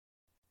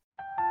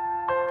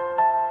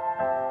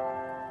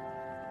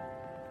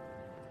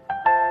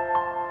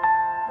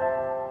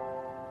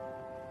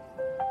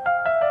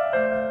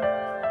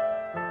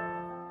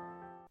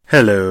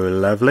Hello,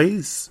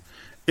 lovelies.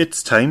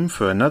 It's time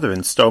for another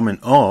instalment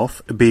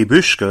of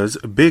Babushka's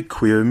Big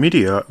Queer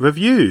Media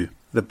Review,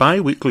 the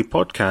bi-weekly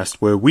podcast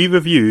where we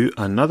review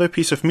another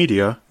piece of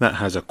media that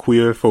has a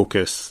queer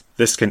focus.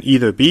 This can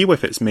either be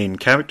with its main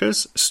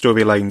characters,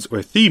 storylines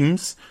or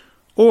themes,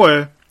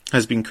 or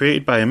has been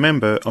created by a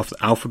member of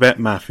the Alphabet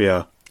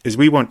Mafia, as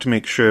we want to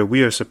make sure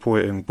we are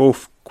supporting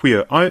both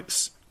queer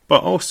arts,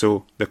 but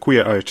also the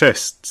queer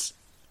artists.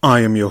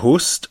 I am your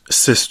host,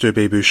 Sister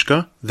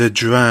Babushka, the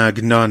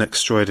drag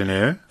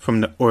non-extraordinaire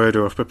from the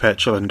Order of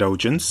Perpetual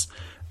Indulgence,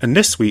 and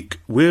this week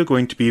we're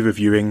going to be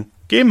reviewing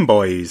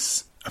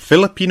GameBoys, a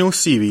Filipino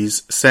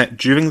series set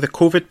during the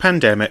COVID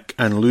pandemic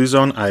and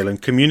Luzon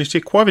Island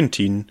community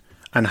quarantine,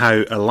 and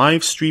how a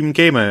live stream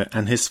gamer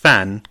and his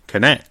fan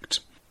connect.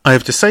 I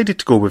have decided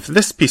to go with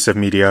this piece of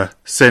media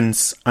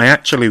since I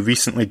actually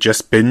recently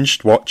just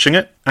binged watching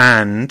it,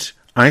 and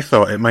I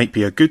thought it might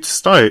be a good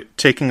start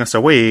taking us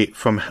away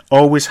from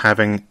always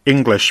having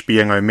English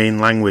being our main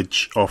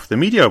language of the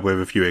media we're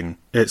reviewing.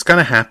 It's going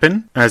to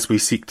happen as we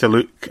seek to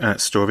look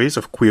at stories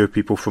of queer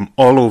people from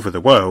all over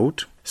the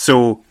world,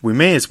 so we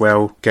may as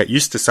well get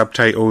used to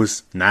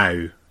subtitles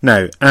now.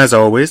 Now, as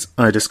always,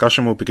 our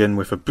discussion will begin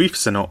with a brief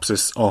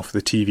synopsis of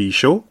the TV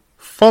show,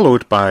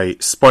 followed by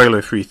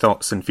spoiler-free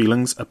thoughts and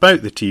feelings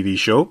about the TV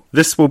show.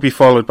 This will be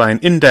followed by an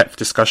in-depth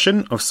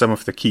discussion of some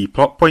of the key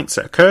plot points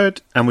that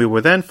occurred, and we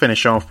will then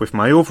finish off with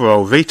my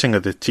overall rating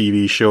of the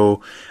TV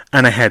show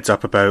and a heads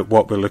up about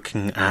what we're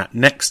looking at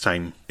next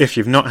time. If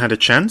you've not had a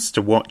chance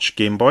to watch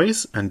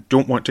GameBoys and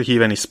don't want to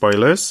hear any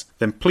spoilers,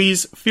 then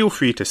please feel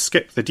free to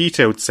skip the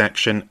detailed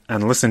section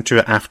and listen to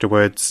it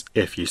afterwards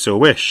if you so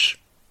wish.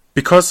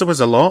 Because there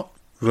was a lot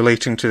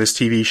relating to this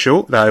TV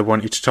show that I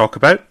wanted to talk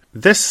about,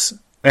 this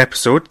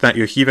episode that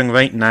you're hearing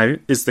right now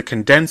is the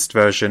condensed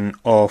version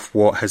of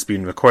what has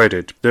been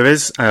recorded. There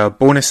is a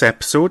bonus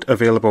episode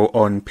available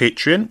on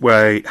Patreon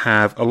where I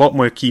have a lot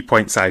more key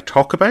points I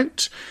talk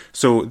about.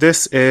 So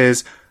this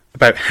is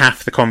about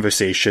half the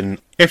conversation.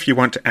 If you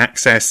want to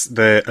access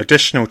the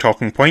additional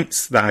talking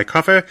points that I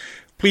cover,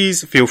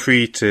 please feel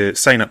free to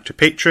sign up to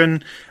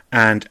Patreon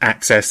and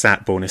access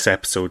that bonus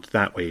episode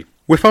that way.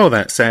 With all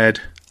that said,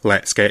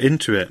 let's get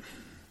into it.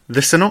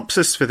 The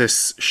synopsis for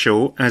this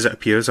show, as it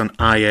appears on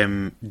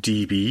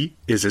IMDb,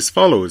 is as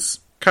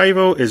follows.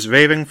 Cairo is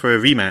raving for a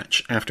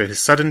rematch after his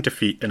sudden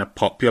defeat in a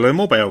popular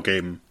mobile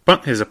game,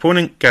 but his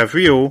opponent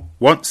Gabriel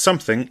wants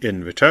something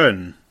in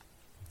return.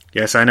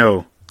 Yes, I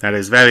know, that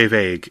is very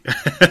vague.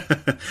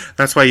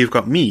 That's why you've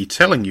got me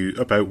telling you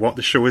about what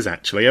the show is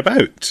actually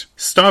about.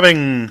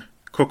 Starring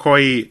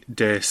Kokoy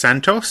de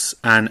Santos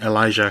and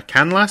Elijah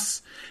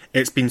Canlas,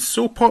 it's been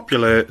so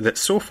popular that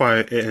so far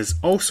it has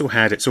also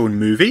had its own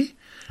movie,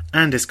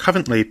 and is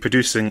currently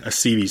producing a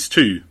series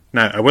 2.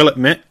 Now, I will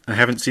admit, I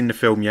haven't seen the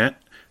film yet,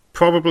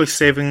 probably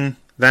saving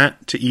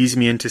that to ease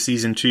me into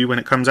season 2 when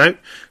it comes out,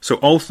 so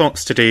all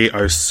thoughts today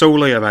are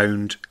solely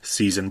around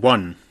season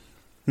 1.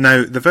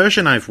 Now, the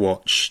version I've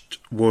watched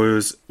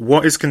was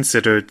what is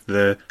considered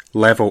the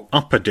Level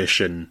Up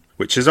edition,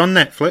 which is on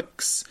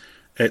Netflix,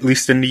 at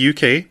least in the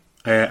UK.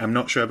 I'm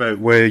not sure about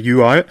where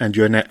you are and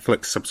your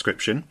Netflix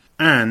subscription,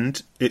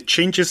 and it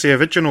changes the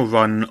original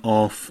run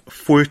of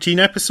 14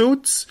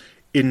 episodes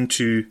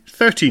into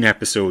 13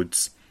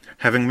 episodes,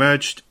 having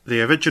merged the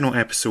original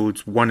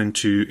episodes 1 and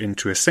 2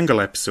 into a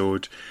single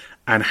episode,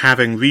 and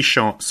having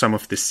reshot some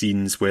of the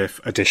scenes with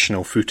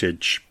additional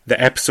footage.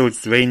 The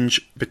episodes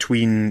range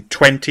between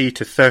 20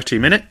 to 30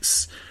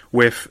 minutes,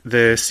 with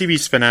the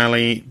series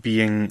finale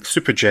being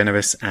super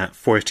generous at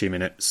 40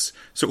 minutes.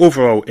 So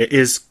overall, it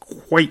is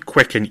quite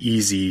quick and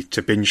easy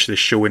to binge the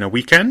show in a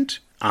weekend.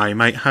 I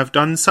might have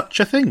done such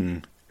a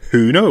thing.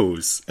 Who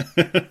knows?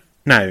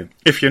 Now,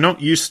 if you're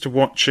not used to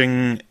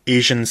watching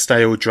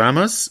Asian-style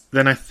dramas,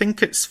 then I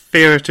think it's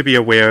fair to be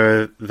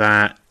aware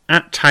that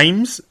at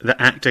times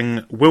the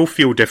acting will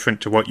feel different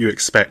to what you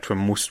expect from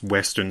most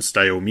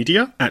Western-style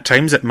media. At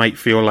times it might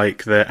feel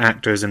like the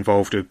actors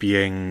involved are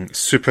being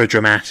super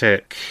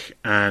dramatic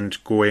and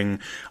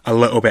going a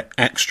little bit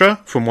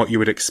extra from what you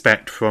would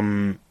expect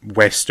from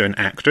Western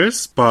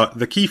actors. But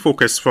the key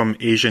focus from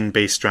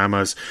Asian-based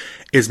dramas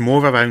is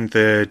more around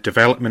the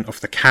development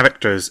of the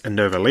characters and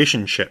their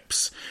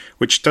relationships,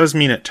 which does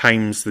mean at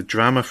times the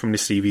drama from the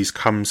series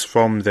comes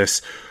from this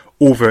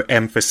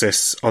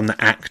overemphasis on the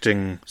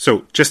acting,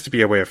 so just to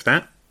be aware of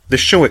that. The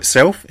show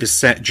itself is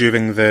set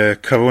during the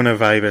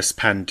coronavirus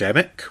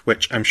pandemic,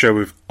 which I'm sure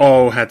we've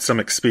all had some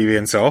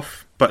experience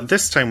of, but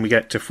this time we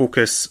get to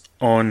focus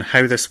on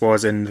how this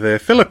was in the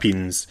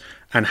Philippines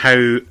and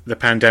how the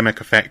pandemic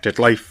affected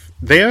life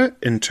there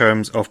in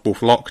terms of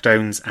both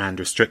lockdowns and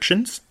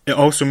restrictions. It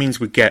also means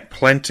we get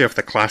plenty of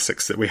the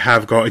classics that we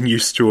have gotten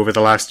used to over the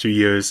last 2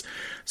 years,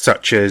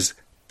 such as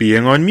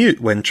being on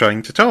mute when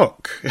trying to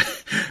talk,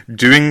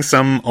 doing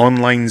some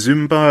online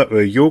Zumba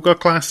or yoga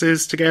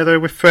classes together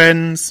with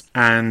friends,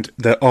 and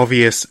the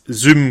obvious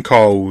Zoom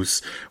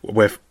calls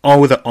with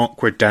all the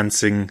awkward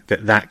dancing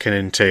that can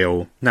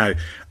entail. Now,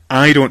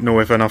 I don't know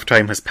if enough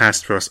time has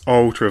passed for us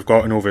all to have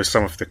gotten over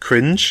some of the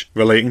cringe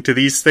relating to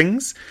these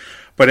things,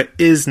 But it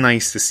is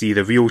nice to see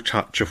the real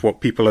touch of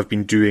what people have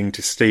been doing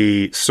to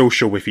stay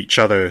social with each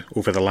other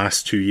over the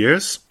last 2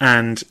 years.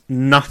 And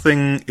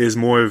nothing is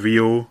more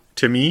real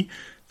to me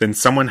than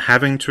someone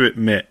having to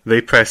admit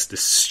they pressed the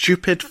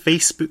stupid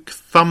Facebook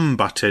thumb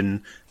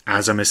button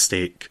as a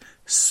mistake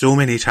so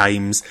many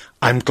times.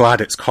 I'm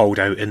glad it's called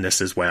out in this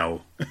as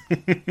well.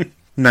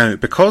 Now,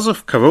 because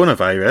of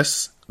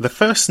coronavirus, the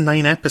first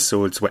 9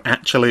 episodes were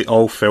actually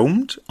all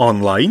filmed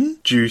online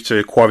due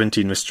to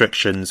quarantine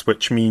restrictions,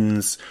 which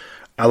means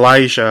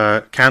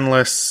Elijah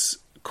Canlis,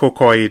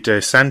 Cocoy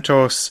de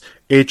Santos,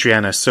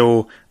 Adriana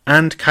So,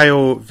 and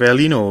Kyle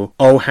Velino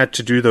all had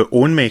to do their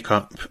own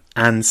makeup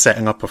and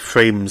setting up of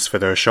frames for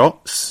their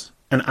shots.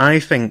 And I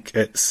think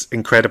it's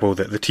incredible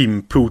that the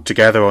team pulled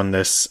together on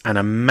this, and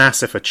a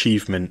massive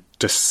achievement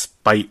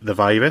despite the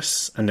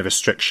virus and the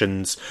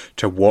restrictions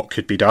to what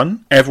could be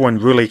done. Everyone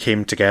really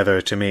came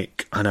together to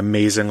make an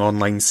amazing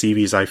online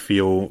series, I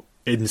feel,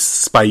 in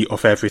spite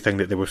of everything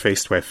that they were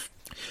faced with.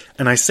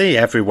 And I say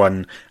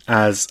everyone,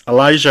 as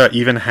Elijah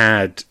even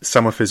had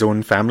some of his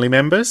own family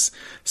members,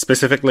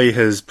 specifically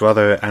his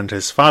brother and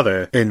his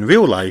father, in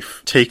real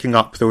life, taking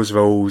up those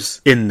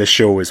roles in the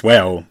show as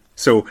well.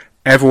 So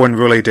everyone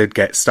really did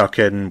get stuck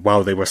in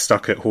while they were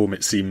stuck at home,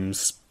 it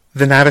seems.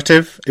 The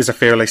narrative is a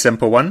fairly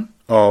simple one,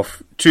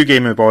 of 2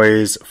 gamer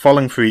boys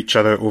falling for each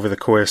other over the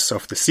course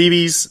of the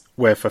series,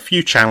 with a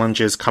few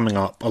challenges coming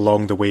up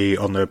along the way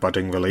on their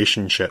budding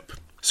relationship.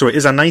 So it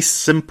is a nice,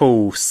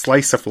 simple,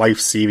 slice-of-life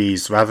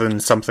series rather than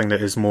something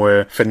that is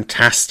more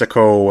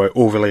fantastical or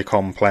overly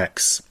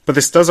complex. But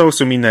this does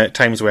also mean that at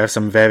times we have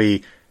some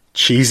very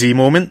cheesy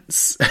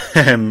moments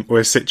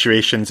or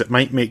situations that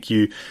might make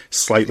you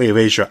slightly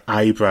raise your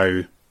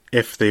eyebrow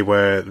if they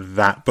were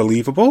that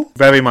believable.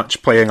 Very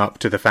much playing up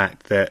to the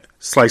fact that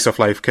slice of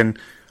life can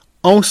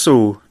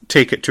also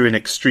take it to an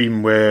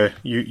extreme where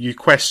you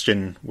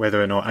question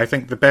whether or not. I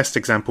think the best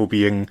example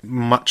being,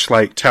 much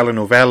like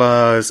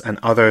telenovelas and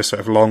other sort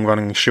of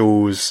long-running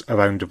shows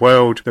around the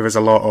world, there is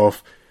a lot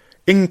of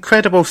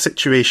incredible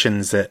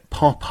situations that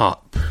pop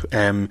up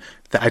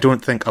that I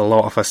don't think a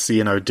lot of us see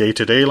in our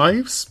day-to-day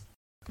lives.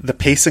 The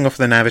pacing of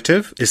the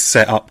narrative is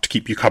set up to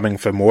keep you coming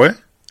for more,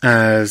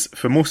 as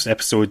for most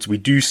episodes we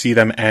do see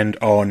them end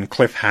on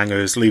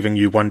cliffhangers, leaving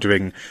you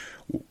wondering,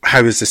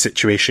 how is the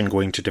situation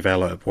going to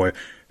develop, or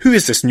who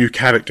is this new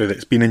character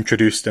that's been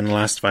introduced in the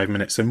last 5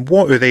 minutes, and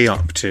what are they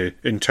up to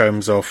in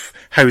terms of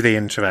how they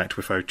interact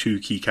with our 2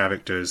 key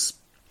characters.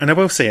 And I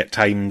will say at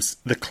times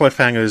the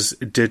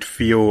cliffhangers did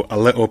feel a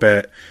little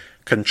bit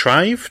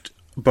contrived,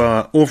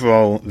 but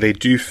overall they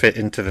do fit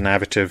into the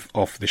narrative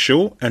of the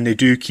show and they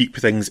do keep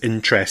things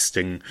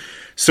interesting.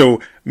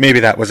 So maybe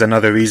that was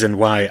another reason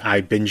why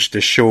I binged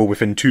the show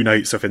within 2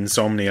 nights of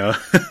insomnia,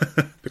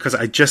 because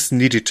I just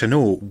needed to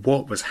know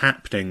what was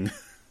happening.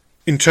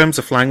 In terms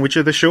of language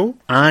of the show,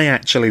 I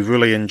actually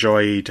really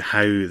enjoyed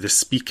how the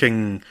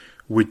speaking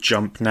would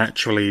jump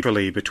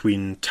naturally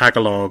between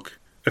Tagalog,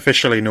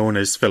 officially known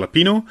as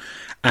Filipino,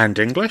 and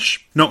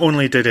English. Not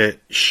only did it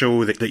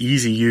show the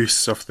easy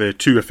use of the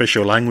 2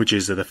 official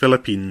languages of the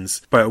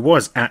Philippines, but it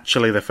was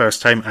actually the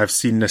first time I've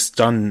seen this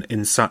done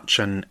in such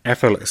an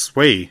effortless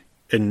way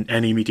in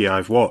any media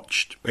I've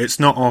watched. It's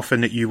not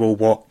often that you will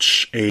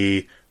watch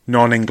a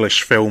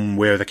non-English film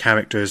where the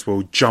characters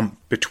will jump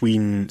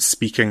between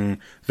speaking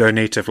their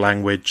native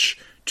language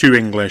to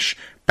English,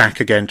 back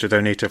again to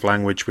their native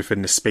language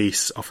within the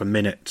space of a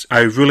minute.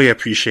 I really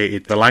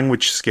appreciated the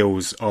language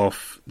skills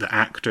of the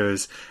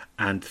actors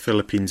and the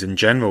Philippines in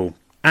general.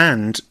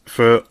 And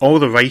for all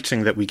the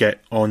writing that we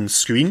get on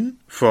screen,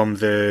 from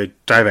the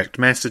direct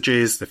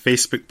messages, the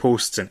Facebook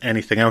posts, and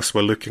anything else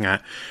we're looking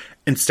at,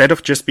 instead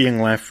of just being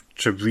left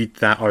to read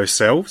that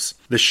ourselves,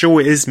 the show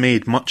is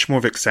made much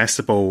more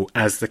accessible,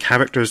 as the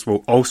characters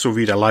will also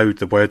read aloud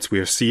the words we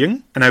are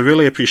seeing. And I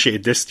really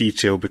appreciated this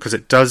detail because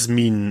it does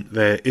mean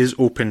that it is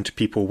open to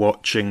people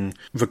watching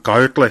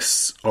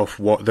regardless of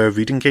what their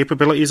reading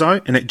capabilities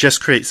are, and it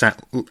just creates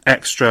that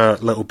extra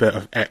little bit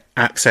of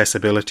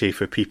accessibility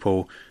for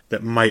people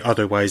that might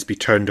otherwise be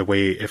turned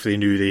away if they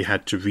knew they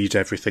had to read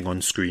everything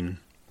on screen.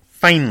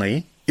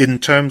 Finally, in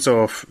terms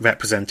of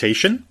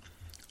representation,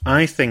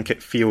 I think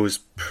it feels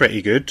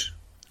pretty good,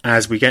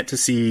 as we get to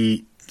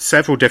see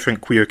several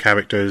different queer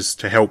characters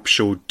to help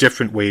show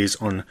different ways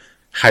on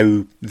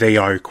how they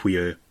are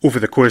queer. Over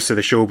the course of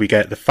the show, we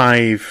get the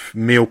 5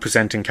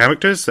 male-presenting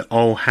characters that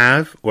all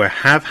have or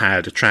have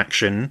had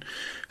attraction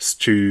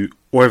to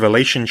or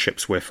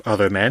relationships with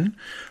other men,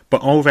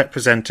 but all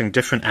representing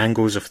different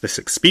angles of this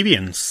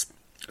experience.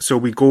 So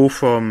we go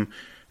from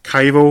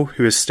Cairo,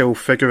 who is still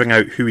figuring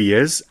out who he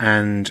is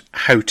and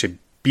how to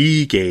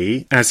be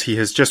gay, as he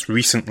has just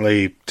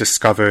recently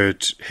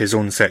discovered his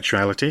own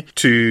sexuality,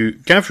 to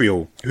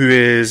Gabriel, who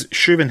is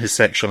sure in his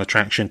sexual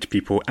attraction to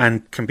people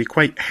and can be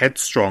quite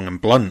headstrong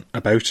and blunt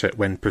about it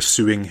when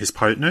pursuing his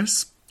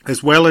partners,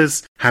 as well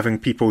as having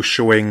people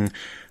showing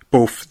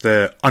both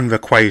the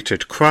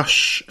unrequited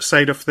crush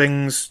side of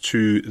things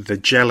to the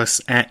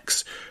jealous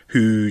ex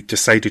who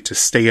decided to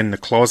stay in the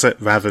closet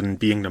rather than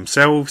being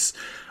themselves,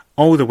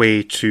 all the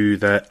way to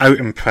the out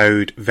and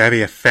proud,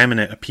 very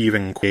effeminate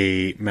appearing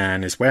gay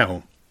man as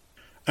well.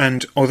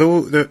 And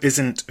although there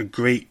isn't a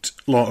great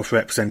lot of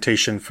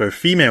representation for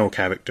female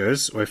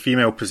characters or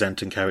female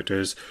presenting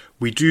characters,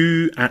 we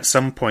do at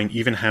some point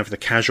even have the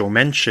casual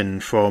mention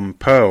from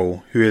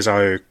Pearl, who is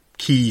our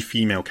key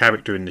female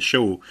character in the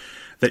show,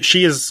 that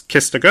she has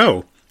kissed a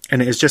girl.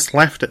 And it is just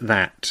left at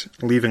that,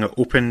 leaving it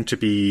open to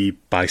be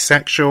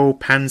bisexual,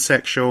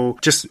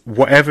 pansexual, just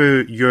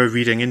whatever you're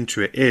reading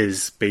into it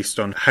is based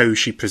on how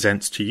she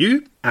presents to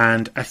you.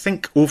 And I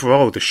think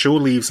overall the show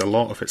leaves a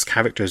lot of its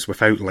characters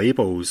without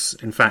labels.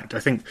 In fact, I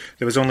think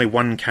there was only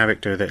one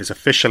character that is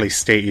officially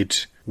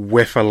stated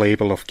with a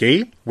label of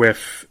gay,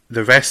 with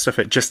the rest of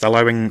it just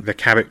allowing the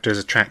characters'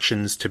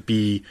 attractions to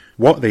be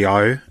what they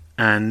are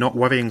and not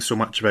worrying so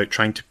much about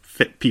trying to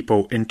fit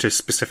people into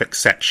specific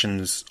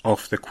sections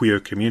of the queer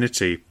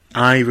community.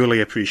 I really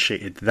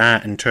appreciated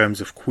that in terms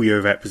of queer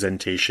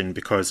representation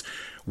because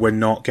we're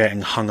not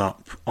getting hung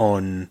up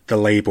on the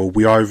label.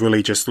 We are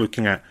really just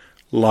looking at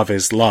love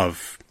is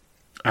love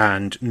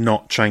and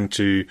not trying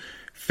to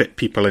fit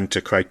people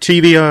into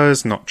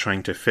criterias, not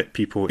trying to fit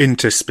people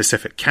into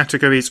specific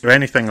categories or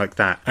anything like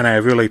that. And I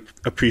really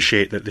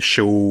appreciate that the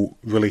show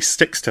really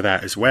sticks to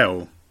that as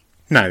well.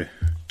 Now,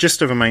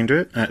 just a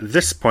reminder, at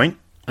this point,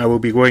 I will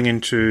be going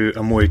into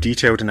a more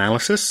detailed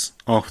analysis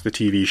of the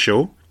TV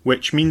show,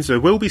 which means there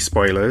will be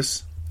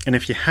spoilers, and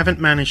if you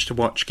haven't managed to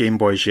watch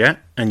GameBoys yet,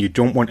 and you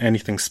don't want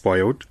anything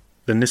spoiled,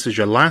 then this is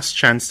your last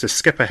chance to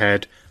skip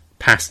ahead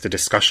past the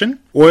discussion,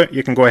 or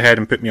you can go ahead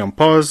and put me on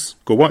pause,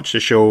 go watch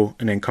the show,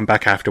 and then come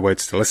back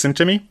afterwards to listen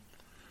to me.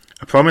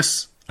 I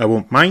promise I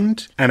won't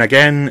mind, and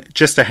again,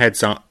 just a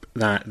heads up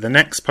that the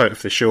next part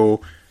of the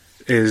show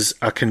is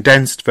a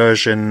condensed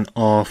version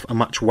of a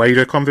much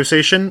wider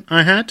conversation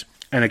I had.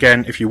 And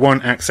again, if you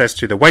want access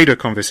to the wider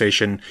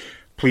conversation,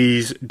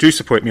 please do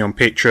support me on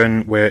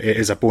Patreon, where it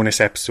is a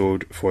bonus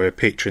episode for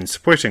patrons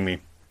supporting me.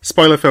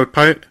 Spoiler-filled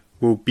part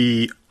will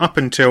be up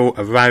until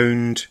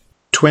around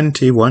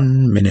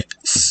 21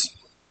 minutes.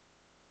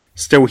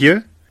 Still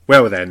here?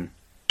 Well then,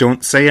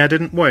 don't say I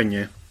didn't warn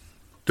you.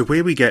 The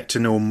way we get to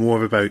know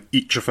more about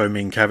each of our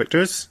main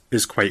characters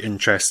is quite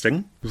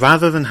interesting.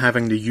 Rather than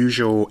having the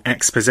usual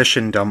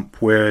exposition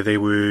dump where they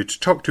would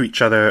talk to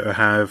each other or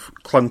have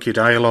clunky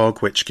dialogue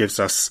which gives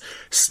us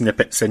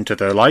snippets into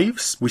their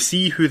lives, we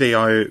see who they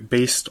are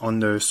based on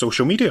their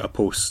social media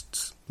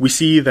posts. We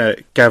see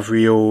that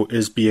Gabriel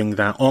is being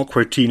that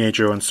awkward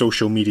teenager on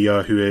social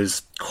media who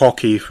is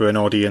cocky for an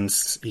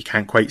audience he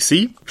can't quite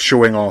see,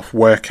 showing off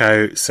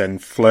workouts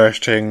and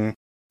flirting.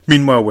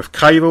 Meanwhile, with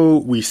Cairo,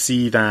 we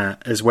see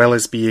that as well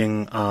as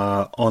being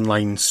an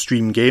online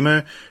stream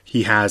gamer,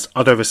 he has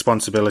other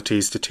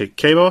responsibilities to take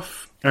care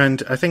of.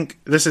 And I think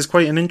this is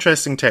quite an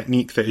interesting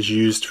technique that is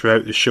used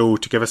throughout the show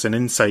to give us an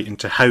insight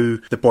into how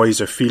the boys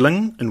are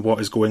feeling and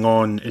what is going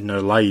on in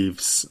their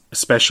lives,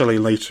 especially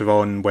later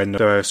on when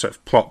there are sort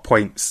of plot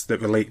points that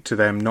relate to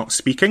them not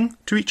speaking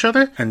to each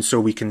other. And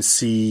so we can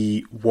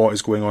see what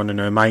is going on in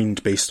their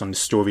mind based on the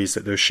stories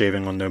that they're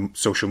sharing on their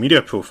social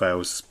media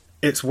profiles.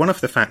 It's one of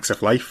the facts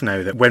of life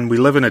now that when we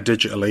live in a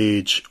digital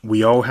age,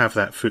 we all have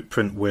that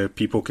footprint where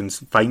people can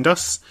find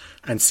us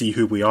and see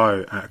who we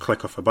are at a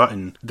click of a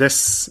button.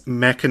 This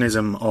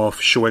mechanism of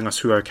showing us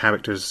who our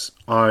characters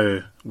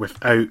are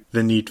without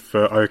the need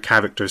for our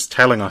characters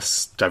telling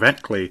us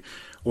directly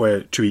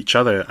or to each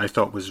other, I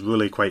thought was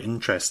really quite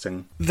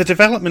interesting. The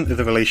development of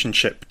the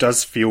relationship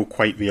does feel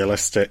quite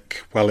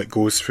realistic while it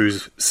goes through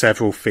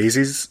several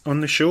phases on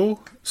the show.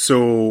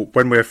 So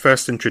when we're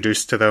first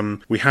introduced to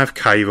them, we have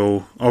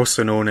Cairo,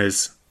 also known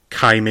as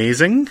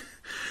Kai-mazing,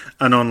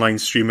 an online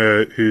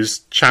streamer who's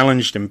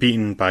challenged and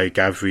beaten by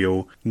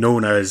Gabriel,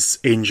 known as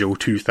Angel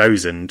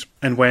 2000.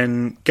 And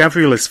when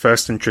Gabriel is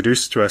first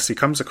introduced to us, he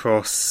comes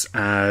across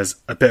as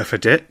a bit of a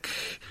dick,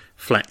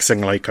 flexing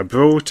like a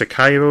bro to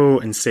Cairo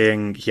and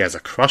saying he has a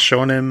crush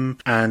on him,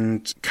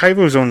 and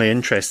Cairo's only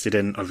interested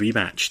in a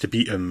rematch to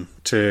beat him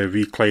to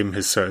reclaim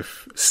his sort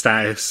of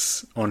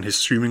status on his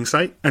streaming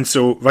site, and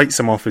so writes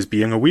him off as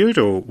being a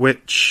weirdo,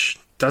 which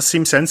does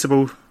seem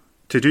sensible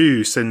to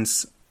do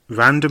since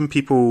random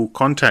people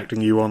contacting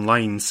you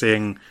online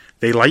saying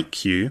they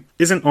like you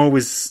isn't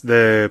always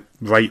the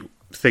right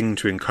thing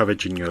to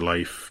encourage in your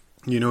life.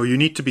 You know, you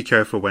need to be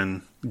careful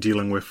when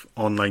dealing with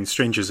online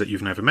strangers that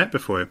you've never met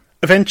before.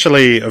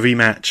 Eventually, a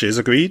rematch is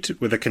agreed,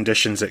 with the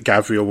conditions that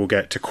Gabriel will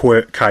get to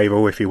court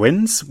Cairo if he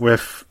wins,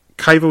 with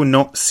Cairo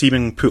not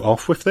seeming put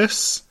off with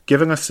this,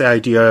 giving us the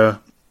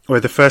idea, or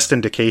the first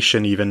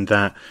indication even,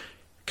 that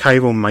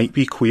Cairo might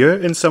be queer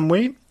in some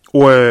way,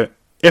 or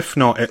if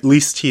not, at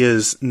least he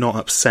is not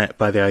upset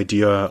by the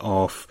idea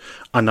of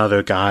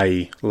another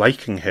guy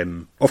liking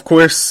him. Of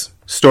course,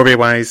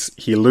 story-wise,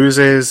 he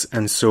loses,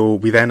 and so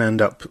we then end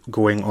up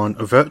going on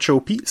a virtual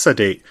pizza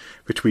date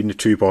between the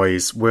two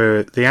boys,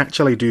 where they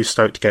actually do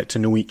start to get to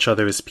know each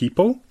other as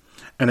people,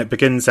 and it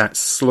begins that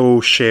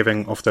slow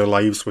sharing of their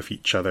lives with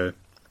each other.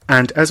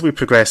 And as we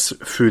progress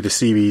through the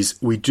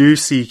series, we do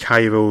see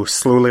Cairo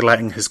slowly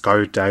letting his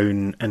guard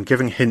down and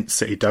giving hints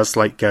that he does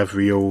like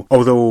Gabriel,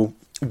 although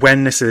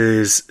when this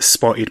is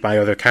spotted by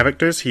other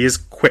characters, he is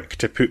quick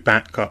to put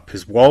back up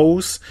his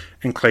walls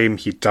and claim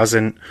he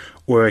doesn't,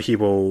 or he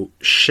will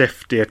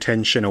shift the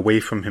attention away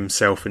from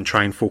himself and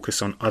try and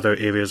focus on other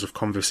areas of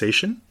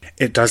conversation.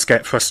 It does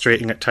get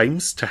frustrating at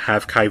times to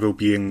have Cairo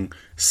being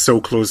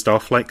so closed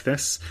off like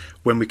this,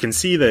 when we can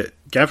see that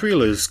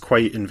Gabriel is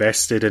quite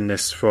invested in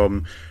this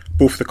from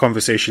both the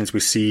conversations we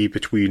see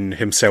between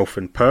himself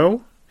and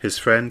Pearl, his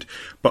friend,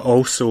 but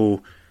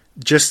also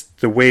just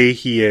the way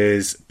he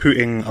is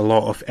putting a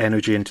lot of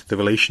energy into the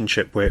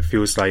relationship, where it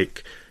feels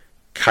like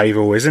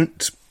Cairo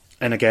isn't.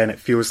 And again, it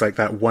feels like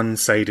that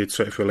one-sided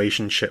sort of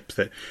relationship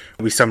that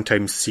we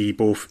sometimes see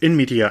both in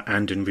media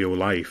and in real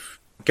life.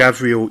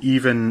 Gabriel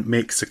even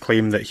makes a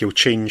claim that he'll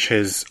change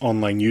his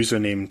online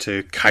username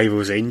to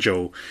Cairo's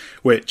Angel,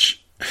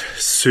 which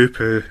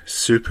super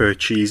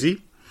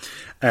cheesy,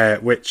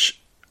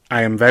 which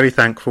I am very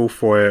thankful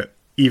for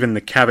even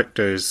the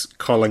characters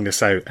calling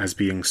this out as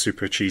being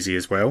super cheesy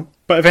as well.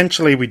 But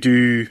eventually we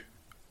do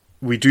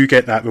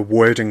get that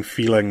rewarding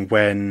feeling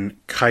when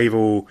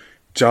Cairo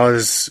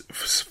does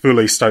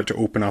fully start to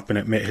open up and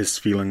admit his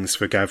feelings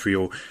for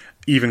Gabriel,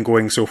 even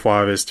going so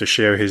far as to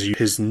share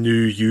his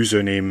new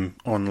username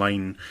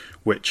online,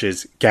 which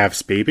is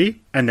Gav's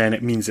Baby, and then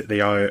it means that they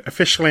are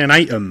officially an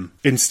item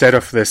instead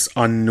of this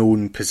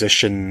unknown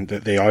position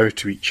that they are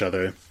to each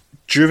other.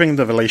 During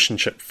the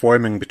relationship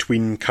forming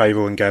between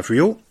Cairo and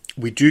Gabriel,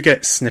 we do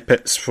get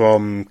snippets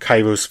from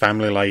Cairo's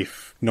family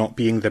life not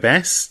being the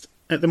best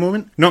at the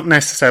moment. Not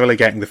necessarily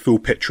getting the full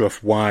picture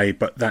of why,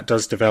 but that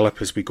does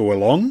develop as we go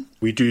along.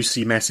 We do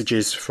see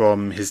messages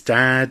from his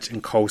dad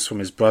and calls from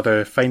his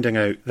brother, finding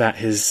out that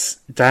his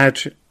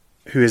dad,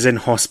 who is in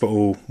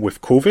hospital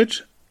with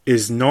COVID,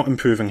 is not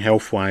improving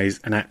health-wise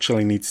and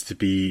actually needs to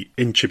be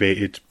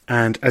intubated.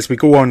 And as we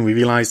go on, we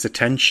realise the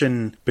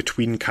tension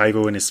between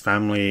Cairo and his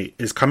family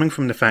is coming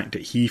from the fact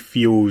that he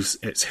feels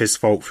it's his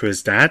fault for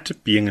his dad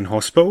being in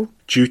hospital,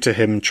 due to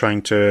him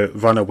trying to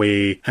run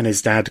away and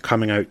his dad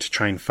coming out to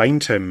try and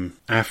find him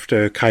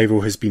after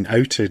Cairo has been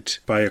outed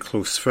by a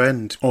close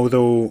friend.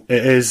 Although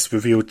it is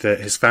revealed that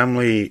his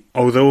family,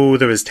 although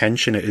there is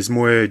tension, it is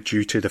more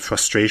due to the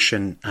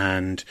frustration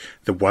and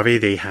the worry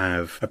they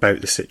have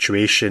about the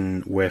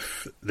situation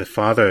with the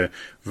father,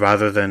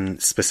 rather than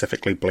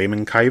specifically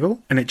blaming Cairo.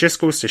 And it just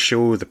goes to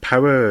show the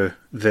power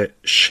that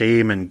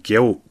shame and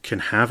guilt can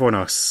have on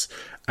us,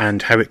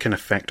 and how it can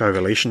affect our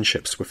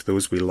relationships with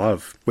those we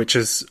love, which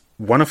is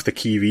one of the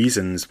key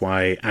reasons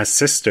why, as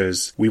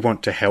sisters, we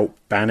want to help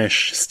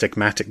banish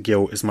stigmatic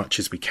guilt as much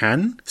as we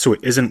can, so it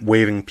isn't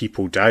wearing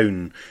people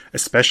down,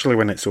 especially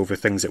when it's over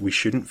things that we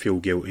shouldn't feel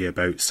guilty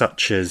about,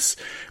 such as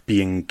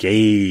being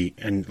gay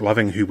and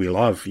loving who we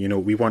love. You know,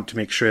 we want to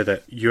make sure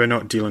that you're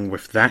not dealing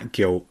with that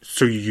guilt,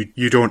 so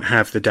you don't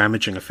have the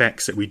damaging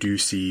effects that we do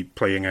see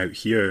playing out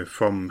here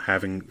from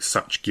having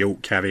such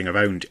guilt carrying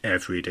around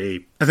every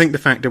day. I think the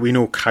fact that we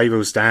know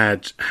Cairo's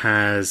dad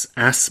has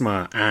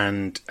asthma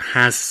and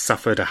has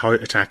suffered a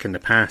heart attack in the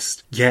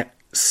past, yet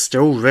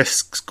still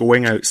risks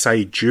going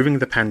outside during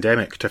the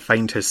pandemic to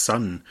find his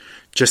son,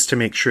 just to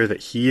make sure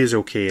that he is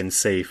okay and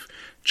safe,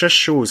 just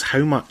shows how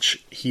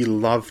much he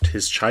loved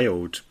his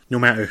child, no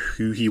matter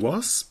who he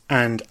was.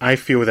 And I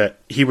feel that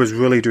he was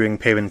really doing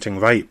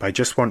parenting right by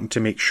just wanting to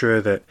make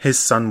sure that his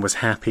son was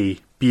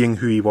happy being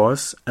who he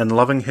was and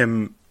loving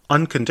him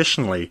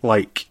unconditionally,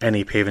 like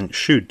any parent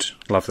should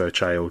love their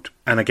child.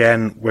 And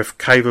again, with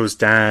Cairo's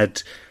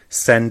dad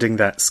sending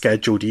that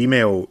scheduled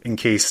email in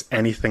case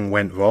anything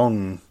went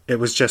wrong, it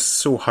was just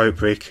so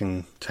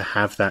heartbreaking to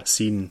have that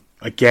scene.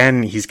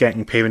 Again, he's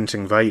getting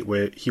parenting right,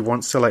 where he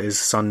wants to let his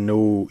son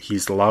know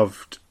he's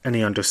loved and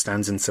he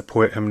understands and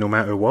support him no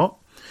matter what.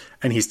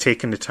 And he's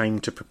taken the time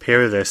to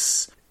prepare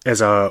this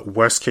as a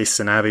worst case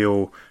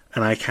scenario,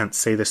 and I can't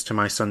say this to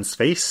my son's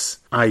face,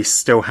 I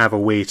still have a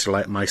way to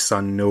let my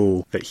son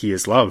know that he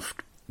is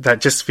loved.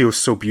 That just feels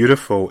so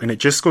beautiful, and it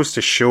just goes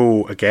to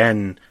show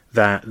again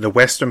that the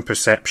Western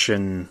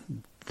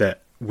perception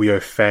that we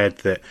are fed,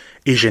 that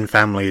Asian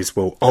families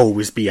will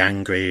always be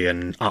angry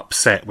and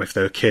upset with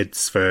their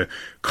kids for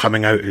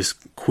coming out as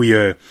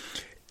queer,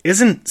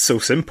 isn't so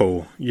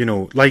simple. You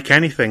know, like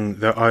anything,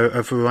 there are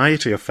a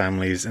variety of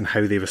families and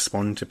how they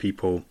respond to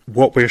people.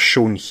 What we're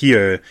shown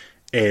here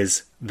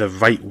is the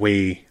right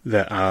way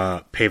that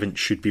a parent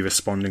should be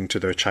responding to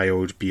their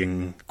child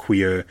being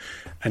queer,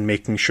 and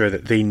making sure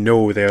that they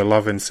know they are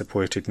loved and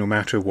supported no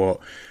matter what,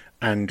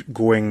 and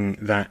going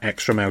that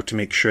extra mile to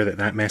make sure that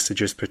that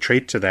message is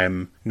portrayed to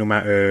them no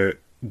matter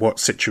what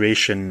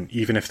situation.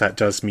 Even if that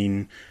does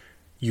mean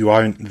you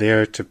aren't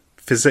there to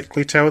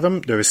physically tell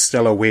them, there is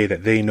still a way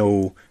that they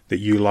know that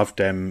you loved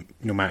them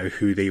no matter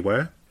who they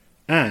were.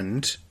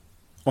 And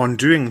on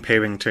doing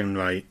parenting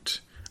right,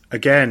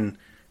 again,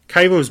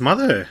 Cairo's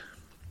mother,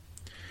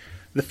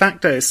 the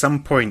fact that at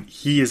some point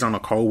he is on a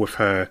call with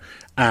her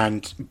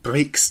and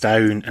breaks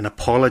down and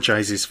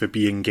apologises for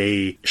being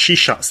gay, she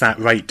shuts that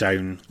right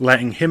down,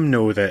 letting him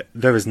know that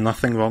there is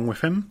nothing wrong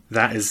with him.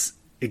 That is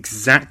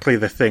exactly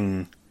the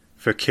thing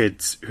for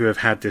kids who have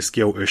had this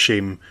guilt or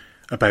shame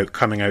about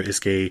coming out as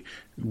gay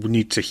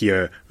need to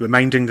hear,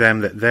 reminding them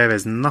that there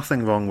is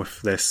nothing wrong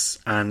with this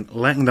and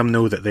letting them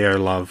know that they are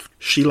loved.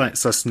 She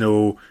lets us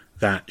know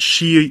that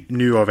she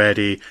knew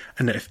already,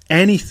 and that if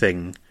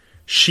anything,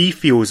 she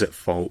feels at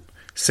fault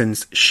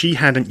since she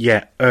hadn't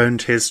yet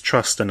earned his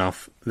trust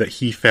enough that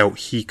he felt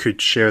he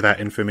could share that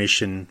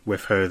information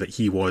with her that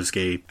he was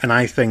gay. And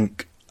I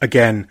think,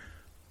 again,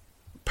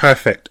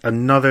 perfect.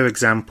 Another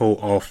example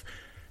of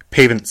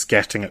parents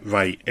getting it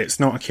right. It's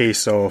not a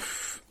case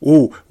of,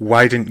 oh,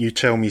 why didn't you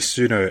tell me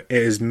sooner? It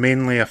is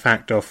mainly a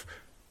fact of,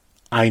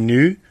 I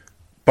knew,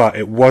 but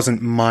it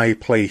wasn't my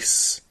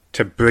place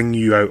to bring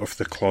you out of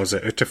the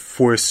closet or to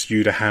force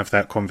you to have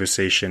that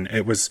conversation.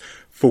 It was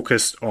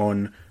focused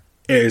on,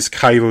 it is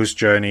Cairo's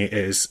journey, it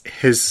is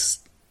his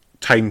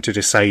time to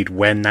decide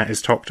when that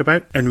is talked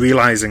about, and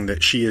realising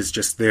that she is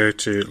just there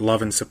to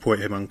love and support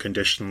him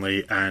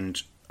unconditionally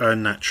and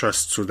earn that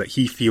trust so that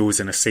he feels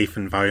in a safe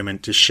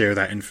environment to share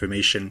that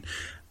information.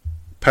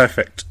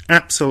 Perfect.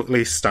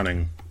 Absolutely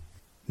stunning.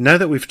 Now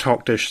that we've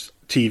talked this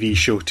TV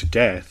show to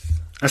death,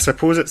 I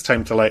suppose it's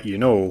time to let you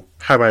know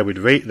how I would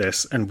rate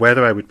this and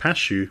whether I would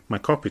pass you my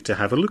copy to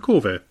have a look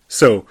over.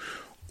 So,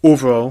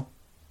 overall,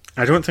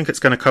 I don't think it's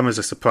going to come as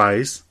a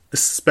surprise,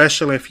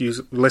 especially if you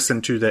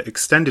listen to the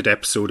extended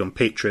episode on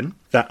Patreon,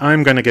 that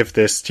I'm going to give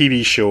this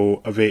TV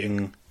show a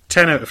rating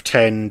 10 out of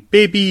 10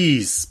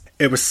 babies.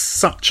 It was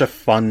such a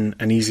fun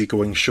and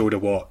easygoing show to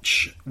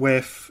watch,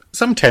 with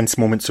some tense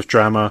moments of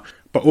drama,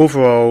 but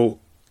overall,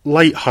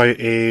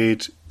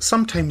 light-hearted,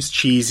 sometimes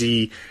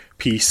cheesy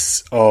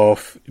piece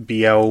of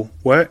BL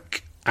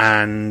work,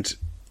 and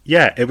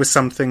yeah, it was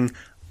something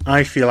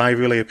I feel I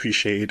really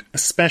appreciated,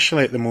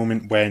 especially at the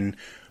moment when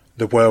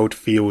the world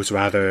feels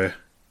rather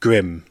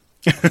grim.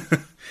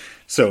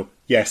 So,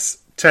 yes,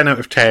 10 out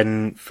of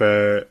 10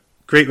 for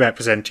great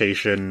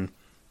representation,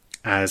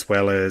 as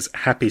well as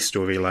happy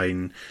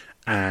storyline,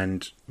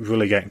 and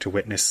really getting to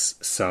witness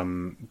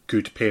some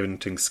good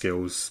parenting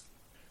skills.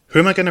 Who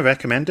am I going to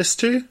recommend this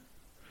to?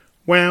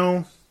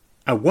 Well,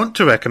 I want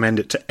to recommend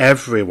it to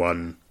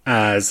everyone,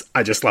 as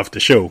I just loved the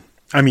show.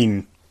 I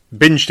mean,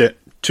 binged it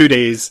 2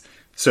 days,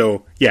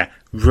 so yeah,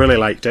 really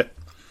liked it.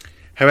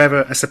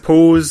 However, I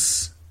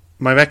suppose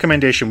my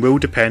recommendation will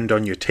depend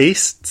on your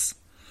tastes,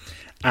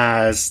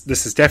 as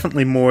this is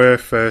definitely more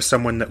for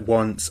someone that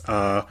wants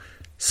a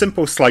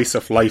simple slice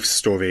of life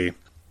story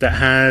that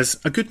has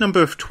a good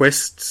number of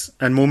twists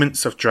and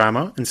moments of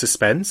drama and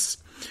suspense,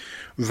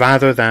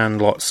 rather than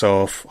lots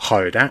of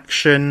hard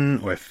action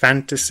or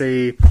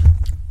fantasy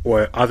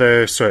or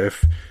other sort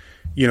of,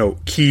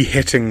 key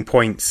hitting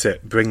points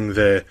that bring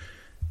the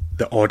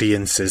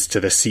audiences to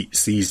the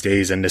seats these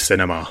days in the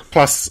cinema.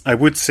 Plus, I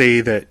would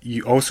say that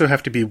you also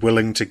have to be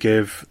willing to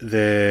give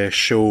the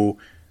show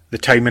the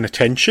time and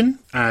attention,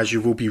 as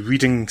you will be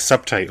reading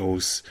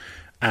subtitles.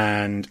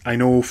 And I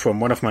know from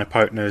one of my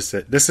partners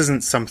that this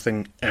isn't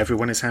something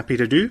everyone is happy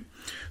to do.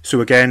 So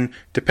again,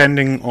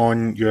 depending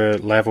on your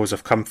levels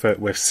of comfort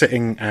with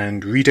sitting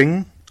and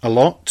reading a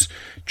lot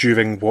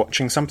during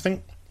watching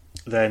something,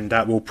 then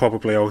that will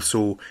probably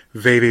also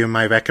vary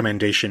my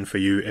recommendation for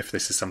you if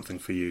this is something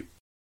for you.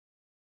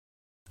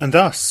 And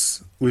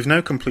thus, we've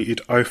now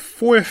completed our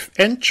 4th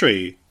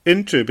entry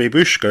into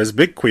Babushka's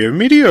Big Queer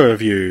Media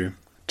Review.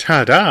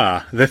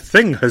 Ta-da! The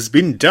thing has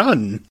been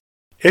done!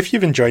 If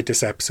you've enjoyed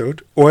this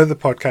episode, or the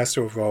podcast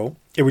overall,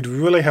 it would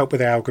really help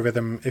with the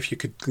algorithm if you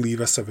could leave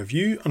us a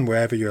review on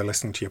wherever you're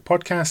listening to your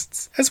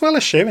podcasts, as well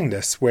as sharing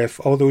this with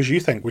all those you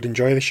think would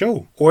enjoy the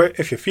show. Or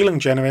if you're feeling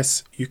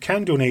generous, you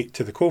can donate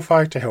to the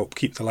Ko-Fi to help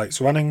keep the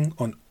lights running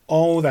on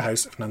all the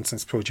House of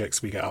Nonsense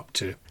projects we get up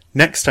to.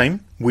 Next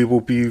time, we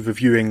will be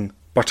reviewing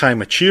But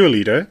I'm a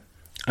Cheerleader,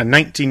 a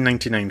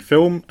 1999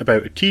 film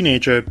about a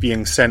teenager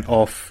being sent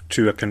off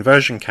to a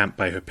conversion camp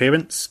by her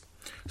parents.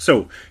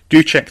 So,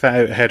 do check that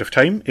out ahead of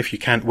time if you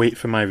can't wait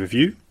for my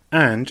review,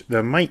 and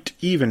there might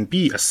even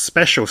be a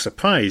special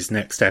surprise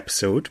next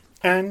episode.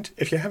 And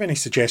if you have any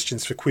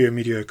suggestions for queer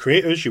media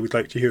creators you would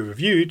like to hear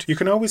reviewed, you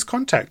can always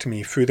contact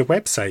me through the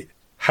website,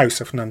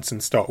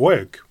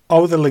 houseofnonsense.org.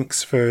 All the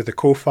links for the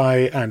Ko-Fi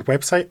and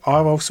website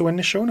are also in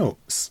the show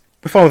notes.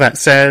 With all that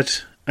said,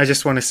 I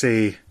just want to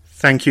say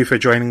thank you for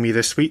joining me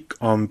this week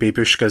on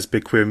Babushka's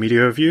Big Queer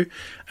Media Review,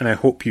 and I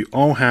hope you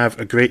all have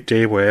a great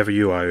day wherever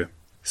you are.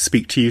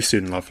 Speak to you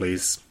soon,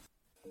 lovelies.